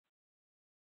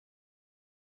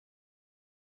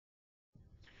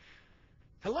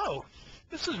Hello,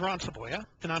 this is Ron Saboya,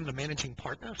 and I'm the Managing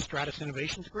Partner of Stratus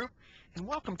Innovations Group, and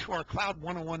welcome to our Cloud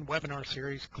 101 webinar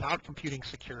series, Cloud Computing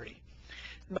Security.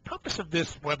 And the purpose of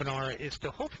this webinar is to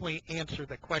hopefully answer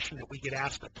the question that we get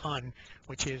asked a ton,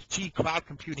 which is, gee, cloud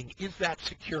computing, is that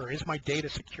secure? Is my data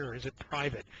secure? Is it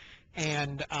private?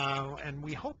 And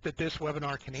we hope that this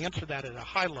webinar can answer that at a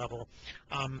high level,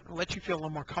 let you feel a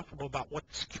little more comfortable about what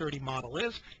the security model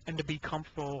is, and to be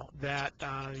comfortable that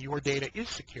your data is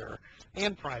secure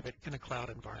and private in a cloud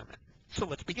environment. So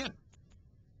let's begin.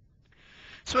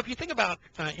 So if you think about,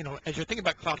 as you're thinking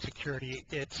about cloud security,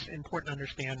 it's important to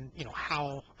understand,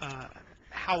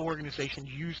 how organizations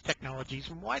use technologies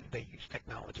and why do they use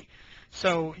technology.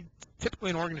 So typically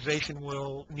an organization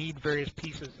will need various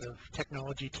pieces of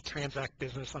technology to transact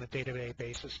business on a day-to-day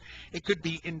basis. It could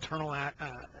be internal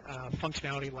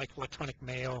functionality like electronic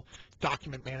mail,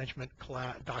 document management,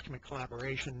 document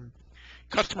collaboration,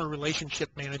 customer relationship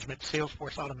management,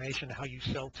 Salesforce automation, how you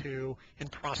sell to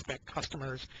and prospect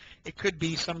customers. It could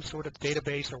be some sort of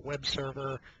database or web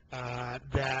server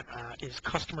that is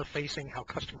customer facing, how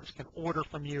customers can order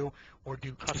from you or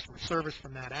do customer service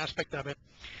from that aspect of it.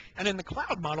 And in the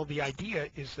cloud model, the idea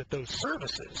is that those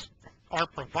services are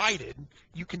provided.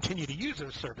 You continue to use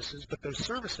those services, but those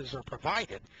services are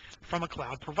provided from a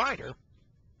cloud provider.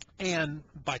 And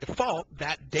by default,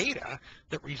 that data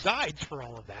that resides for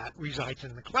all of that resides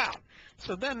in the cloud.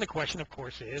 So then the question, of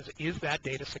course, is that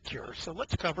data secure? So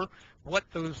let's cover what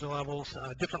those levels,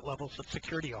 different levels of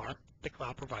security are that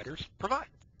cloud providers provide.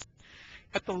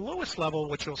 At the lowest level,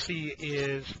 what you'll see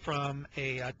is from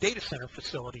a data center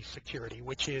facility security,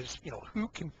 which is, who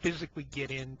can physically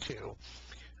get into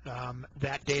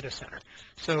that data center.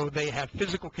 So they have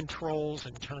physical controls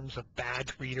in terms of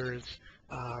badge readers,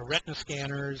 retina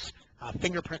scanners,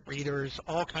 fingerprint readers,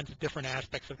 all kinds of different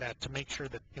aspects of that to make sure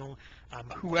that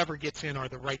whoever gets in are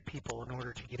the right people in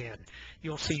order to get in.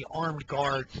 You'll see armed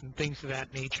guards and things of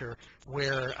that nature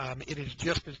where it is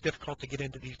just as difficult to get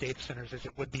into these data centers as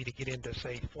it would be to get into,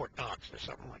 say, Fort Knox or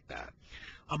something like that.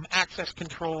 Access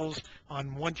controls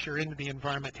on once you're into the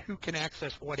environment, who can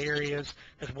access what areas,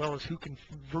 as well as who can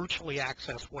virtually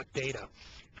access what data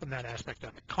from that aspect of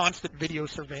it. Constant video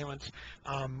surveillance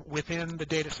within the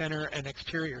data center and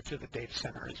exterior to the data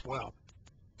center as well.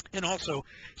 And also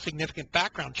significant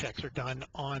background checks are done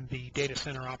on the data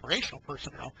center operational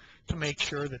personnel to make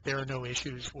sure that there are no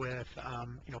issues with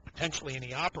potentially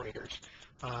any operators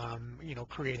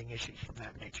creating issues from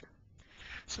that nature.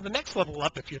 So the next level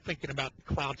up, if you're thinking about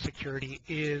cloud security,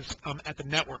 is at the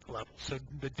network level. So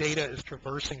the data is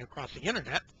traversing across the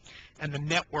internet, and the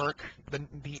network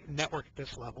at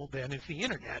this level then is the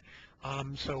internet.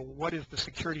 So what is the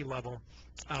security level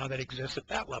that exists at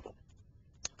that level?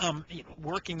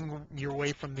 Working your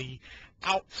way from the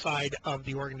outside of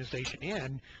the organization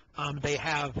in, they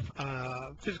have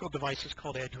physical devices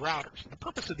called edge routers. And the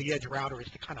purpose of the edge router is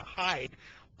to kind of hide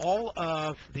all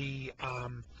of the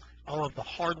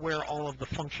hardware, all of the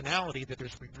functionality that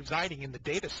is residing in the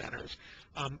data centers,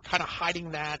 kind of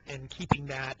hiding that and keeping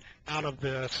that out of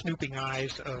the snooping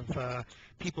eyes of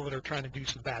people that are trying to do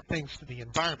some bad things to the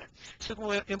environment. So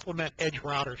we'll implement edge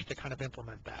routers to kind of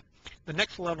implement that. The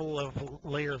next level of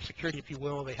layer of security, if you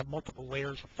will, they have multiple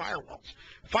layers of firewalls.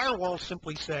 Firewalls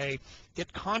simply say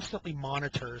it constantly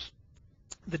monitors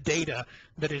the data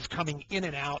that is coming in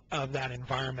and out of that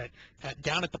environment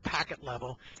down at the packet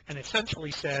level, and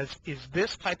essentially says, is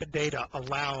this type of data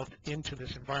allowed into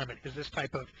this environment? Is this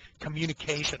type of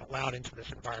communication allowed into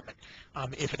this environment?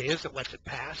 If it is, it lets it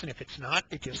pass, and if it's not,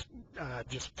 it just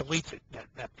deletes it.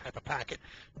 That type of packet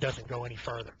doesn't go any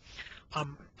further.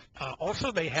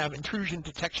 Also, they have intrusion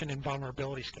detection and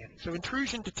vulnerability scanning. So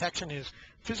intrusion detection is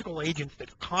physical agents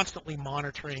that are constantly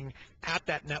monitoring at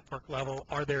that network level.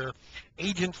 Are there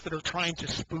agents that are trying to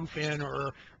spoof in,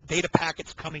 or data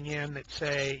packets coming in that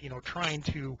say, trying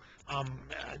to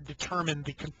determine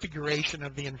the configuration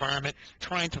of the environment,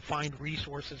 trying to find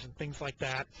resources and things like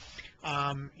that.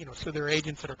 So there are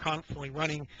agents that are constantly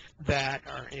running that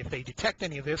are, if they detect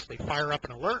any of this, they fire up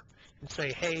an alert and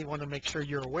say, hey, want to make sure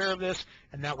you're aware of this,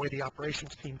 and that way the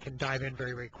operations team can dive in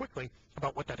very, very quickly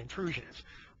about what that intrusion is.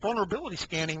 Vulnerability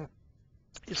scanning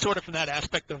is sort of from that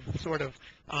aspect of sort of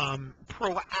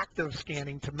proactive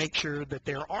scanning to make sure that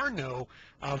there are no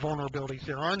vulnerabilities,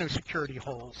 there are no security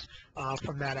holes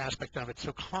from that aspect of it.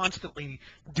 So constantly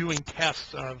doing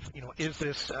tests of, is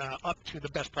this up to the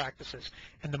best practices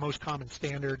and the most common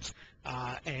standards,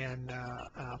 and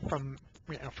from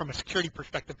a security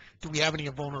perspective, do we have any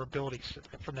vulnerabilities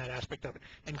from that aspect of it,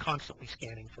 and constantly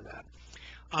scanning for that.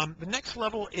 The next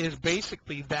level is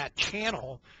basically that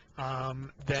channel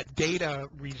that data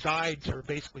resides or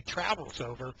basically travels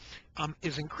over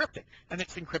is encrypted, and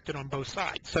it's encrypted on both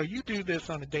sides. So you do this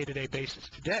on a day-to-day basis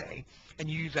today, and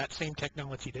you use that same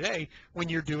technology today when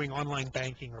you're doing online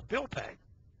banking or bill pay.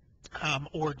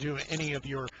 Or do any of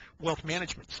your wealth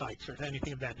management sites or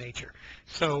anything of that nature.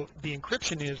 So the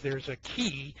encryption is there's a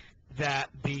key that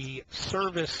the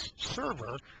service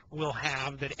server will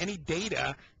have, that any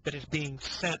data that is being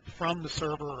sent from the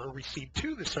server or received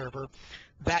to the server,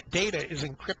 that data is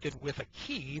encrypted with a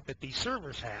key that these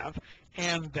servers have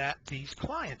and that these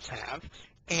clients have,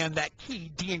 and that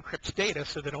key de-encrypts data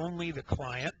so that only the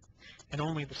client and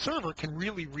only the server can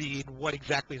really read what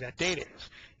exactly that data is.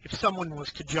 If someone was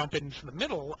to jump into the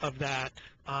middle of that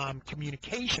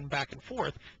communication back and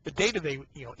forth, the data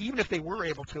even if they were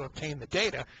able to obtain the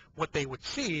data, what they would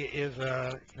see is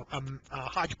a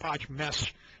hodgepodge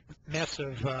mess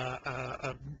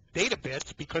of data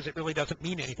bits, because it really doesn't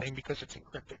mean anything because it's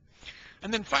encrypted.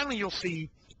 And then finally, you'll see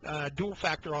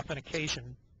dual-factor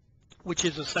authentication, which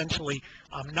is essentially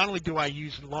not only do I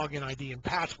use login ID and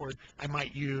password, I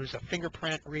might use a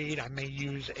fingerprint read, I may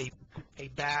use a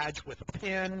badge with a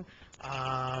PIN.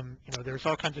 There's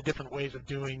all kinds of different ways of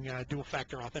doing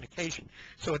dual-factor authentication.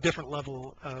 So a different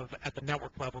level at the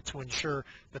network level to ensure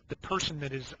that the person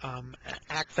that is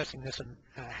accessing this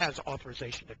has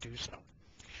authorization to do so.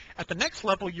 At the next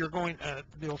level,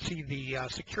 you'll see the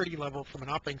security level from an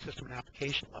operating system and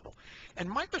application level. And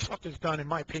Microsoft has done, in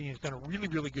my opinion, a really,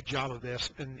 really good job of this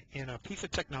in a piece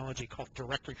of technology called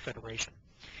directory federation.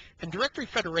 And directory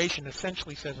federation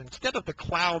essentially says, instead of the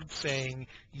cloud saying,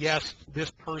 yes, this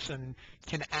person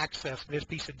can access this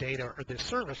piece of data or this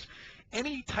service,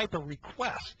 any type of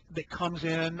request that comes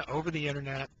in over the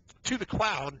internet to the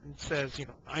cloud and says,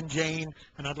 I'm Jane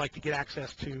and I'd like to get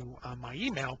access to my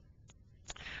email,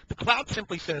 the cloud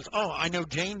simply says, oh, I know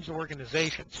Jane's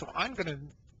organization, so I'm going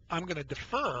to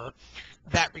defer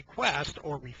that request,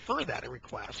 or refer that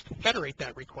request, federate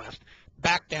that request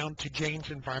back down to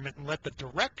Jane's environment, and let the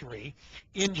directory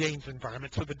in Jane's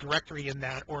environment, so the directory in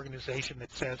that organization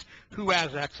that says who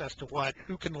has access to what,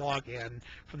 who can log in,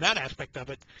 from that aspect of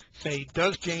it, say,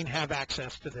 does Jane have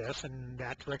access to this? And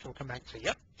that directory will come back and say,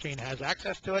 yep, Jane has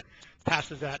access to it,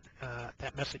 passes that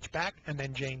message back, and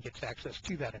then Jane gets access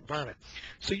to that environment.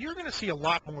 So you're going to see a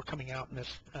lot more coming out in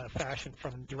this fashion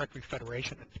from directory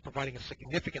federation. It's providing a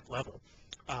significant level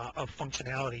of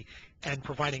functionality and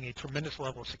providing a tremendous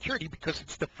level of security, because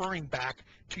it's deferring back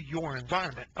to your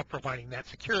environment of providing that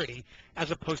security,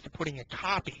 as opposed to putting a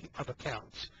copy of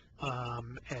accounts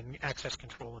and access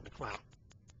control in the cloud.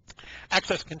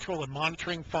 Access control and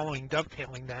monitoring, following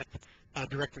dovetailing that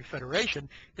directory federation,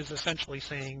 is essentially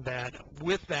saying that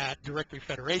with that directory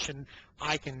federation,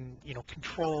 I can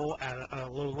control at a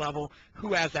low level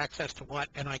who has access to what,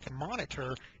 and I can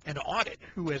monitor and audit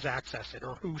who has accessed it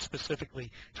or who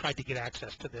specifically tried to get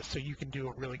access to this. So you can do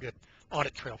a really good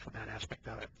audit trail from that aspect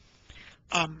of it.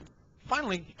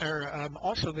 Finally,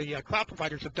 also the cloud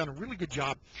providers have done a really good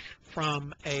job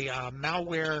from a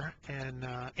malware and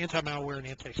anti-malware and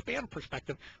anti-spam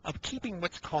perspective of keeping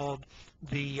what's called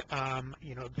the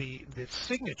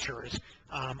signatures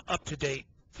up to date,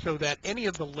 so that any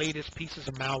of the latest pieces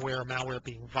of malware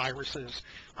being viruses,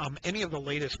 any of the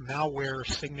latest malware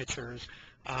signatures,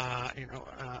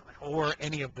 or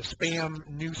any of the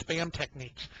new spam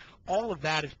techniques, all of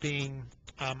that is being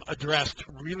addressed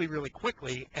really, really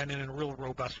quickly and in a real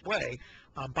robust way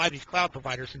by these cloud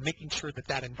providers, and making sure that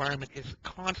that environment is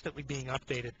constantly being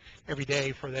updated every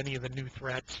day for any of the new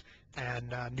threats and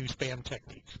new spam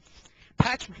techniques.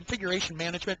 Patch and configuration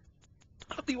management.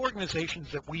 Of the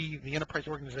organizations that the enterprise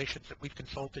organizations that we've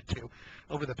consulted to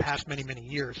over the past many, many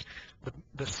years,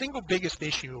 the single biggest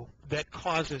issue that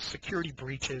causes security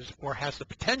breaches, or has the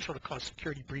potential to cause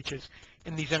security breaches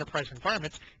in these enterprise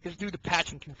environments, is due to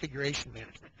patch and configuration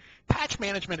management. Patch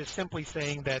management is simply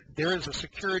saying that there is a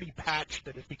security patch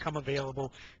that has become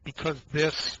available because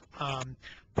this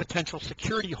potential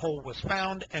security hole was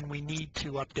found, and we need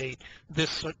to update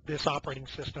this operating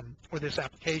system or this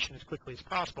application as quickly as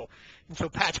possible. And so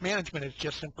patch management is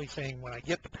just simply saying, when I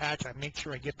get the patch, I make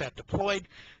sure I get that deployed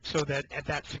so that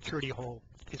that security hole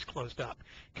is closed up.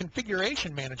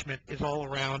 Configuration management is all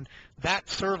around that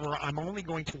server. I'm only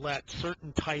going to let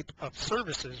certain type of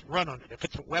services run on it. If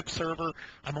it's a web server,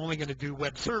 I'm only going to do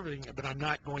web serving, but I'm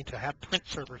not going to have print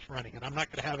servers running, and I'm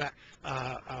not going to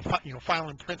have file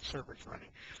and print servers running.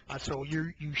 So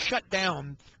you shut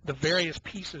down the various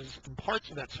pieces and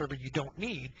parts of that server you don't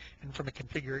need, and from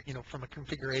a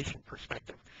configuration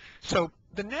perspective. So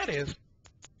the net is,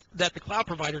 that the cloud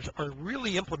providers are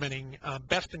really implementing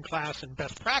best-in-class and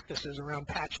best practices around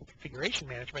patch and configuration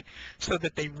management so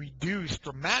that they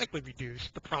dramatically reduce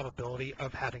the probability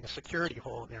of having a security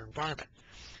hole in their environment.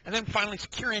 And then finally,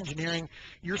 secure engineering,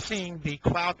 you're seeing the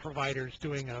cloud providers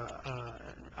doing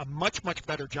a much, much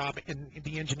better job in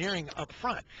the engineering up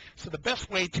front. So the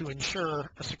best way to ensure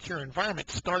a secure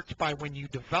environment starts by when you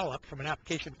develop, from an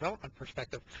application development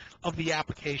perspective, of the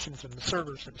applications and the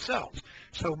servers themselves.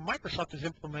 So Microsoft has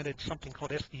implemented something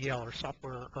called SDL, or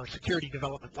Software or Security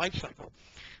Development Lifecycle,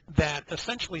 that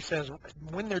essentially says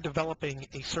when they're developing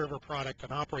a server product,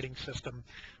 an operating system,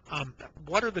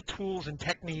 what are the tools and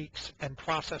techniques and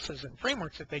processes and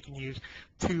frameworks that they can use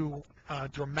to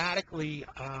dramatically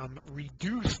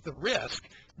reduce the risk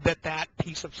that that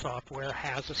piece of software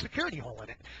has a security hole in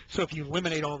it. So if you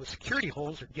eliminate all the security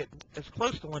holes or get as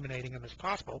close to eliminating them as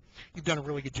possible, you've done a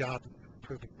really good job in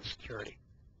improving the security.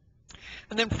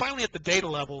 And then finally, at the data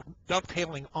level,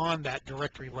 dovetailing on that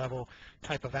directory level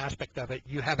type of aspect of it,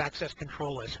 you have access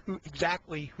control lists. Who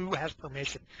has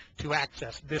permission to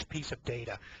access this piece of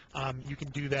data? You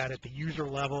can do that at the user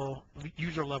level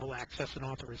access and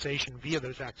authorization via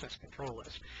those access control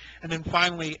lists. And then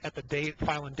finally, at the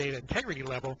file and data integrity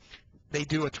level, they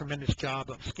do a tremendous job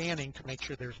of scanning to make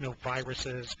sure there's no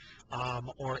viruses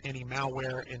or any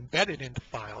malware embedded into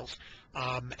files,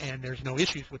 and there's no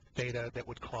issues with data that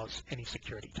would cause any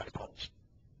security type holes.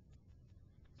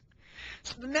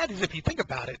 So the net is, if you think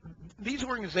about it, these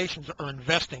organizations are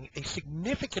investing a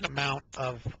significant amount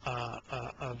of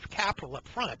capital up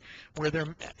front, where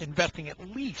they're investing at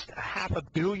least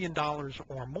 $500 million or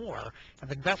more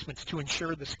of investments to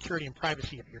ensure the security and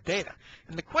privacy of your data.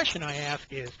 And the question I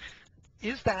ask is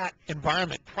that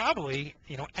environment probably,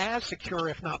 as secure,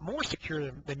 if not more secure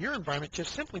than your environment,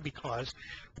 just simply because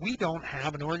we don't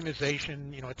have an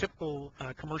organization, a typical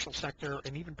commercial sector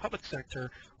and even public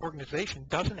sector organization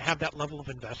doesn't have that level of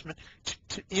investment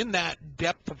in that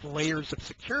depth of layers of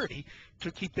security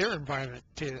to keep their environment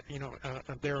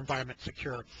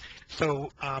secure.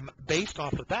 So based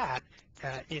off of that,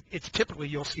 it's typically,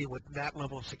 you'll see with that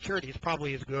level of security is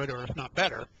probably as good, or if not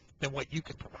better, than what you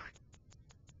can provide.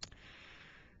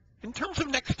 In terms of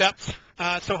next steps,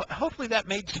 so hopefully that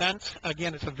made sense.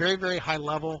 Again, it's a very, very high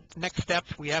level. Next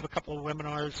steps, we have a couple of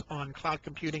webinars on cloud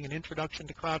computing, an introduction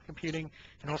to cloud computing,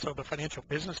 and also the financial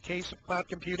business case of cloud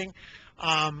computing.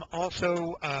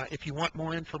 Also, if you want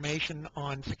more information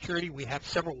on security, we have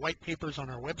several white papers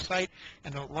on our website,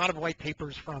 and a lot of white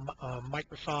papers from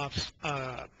Microsoft's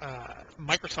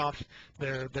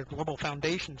their Global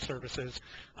Foundation services,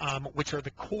 which are the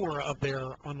core of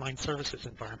their online services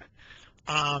environment.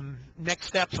 Next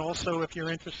steps also, if you're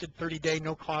interested, 30-day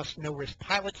no-cost, no-risk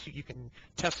pilots, so you can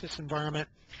test this environment.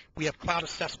 We have cloud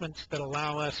assessments that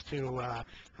allow us to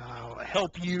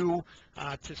help you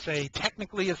to say,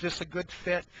 technically, is this a good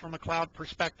fit from a cloud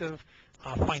perspective?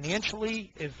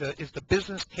 Financially, is the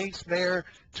business case there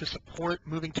to support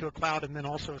moving to a cloud? And then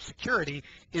also security,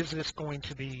 is this going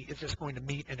to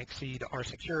meet and exceed our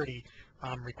security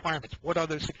requirements? What are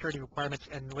those security requirements?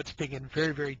 And let's dig in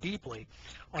very, very deeply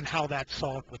on how that's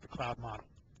solved with the cloud model.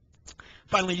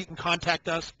 Finally, you can contact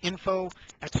us,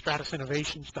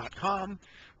 info@stratusinnovations.com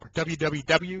or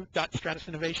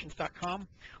www.stratusinnovations.com,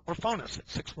 or phone us at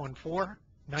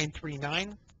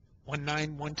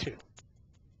 614-939-1912.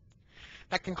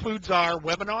 That concludes our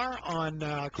webinar on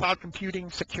cloud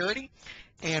computing security,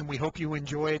 and we hope you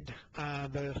enjoyed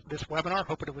this webinar.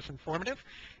 Hope it was informative,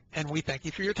 and we thank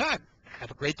you for your time.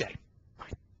 Have a great day.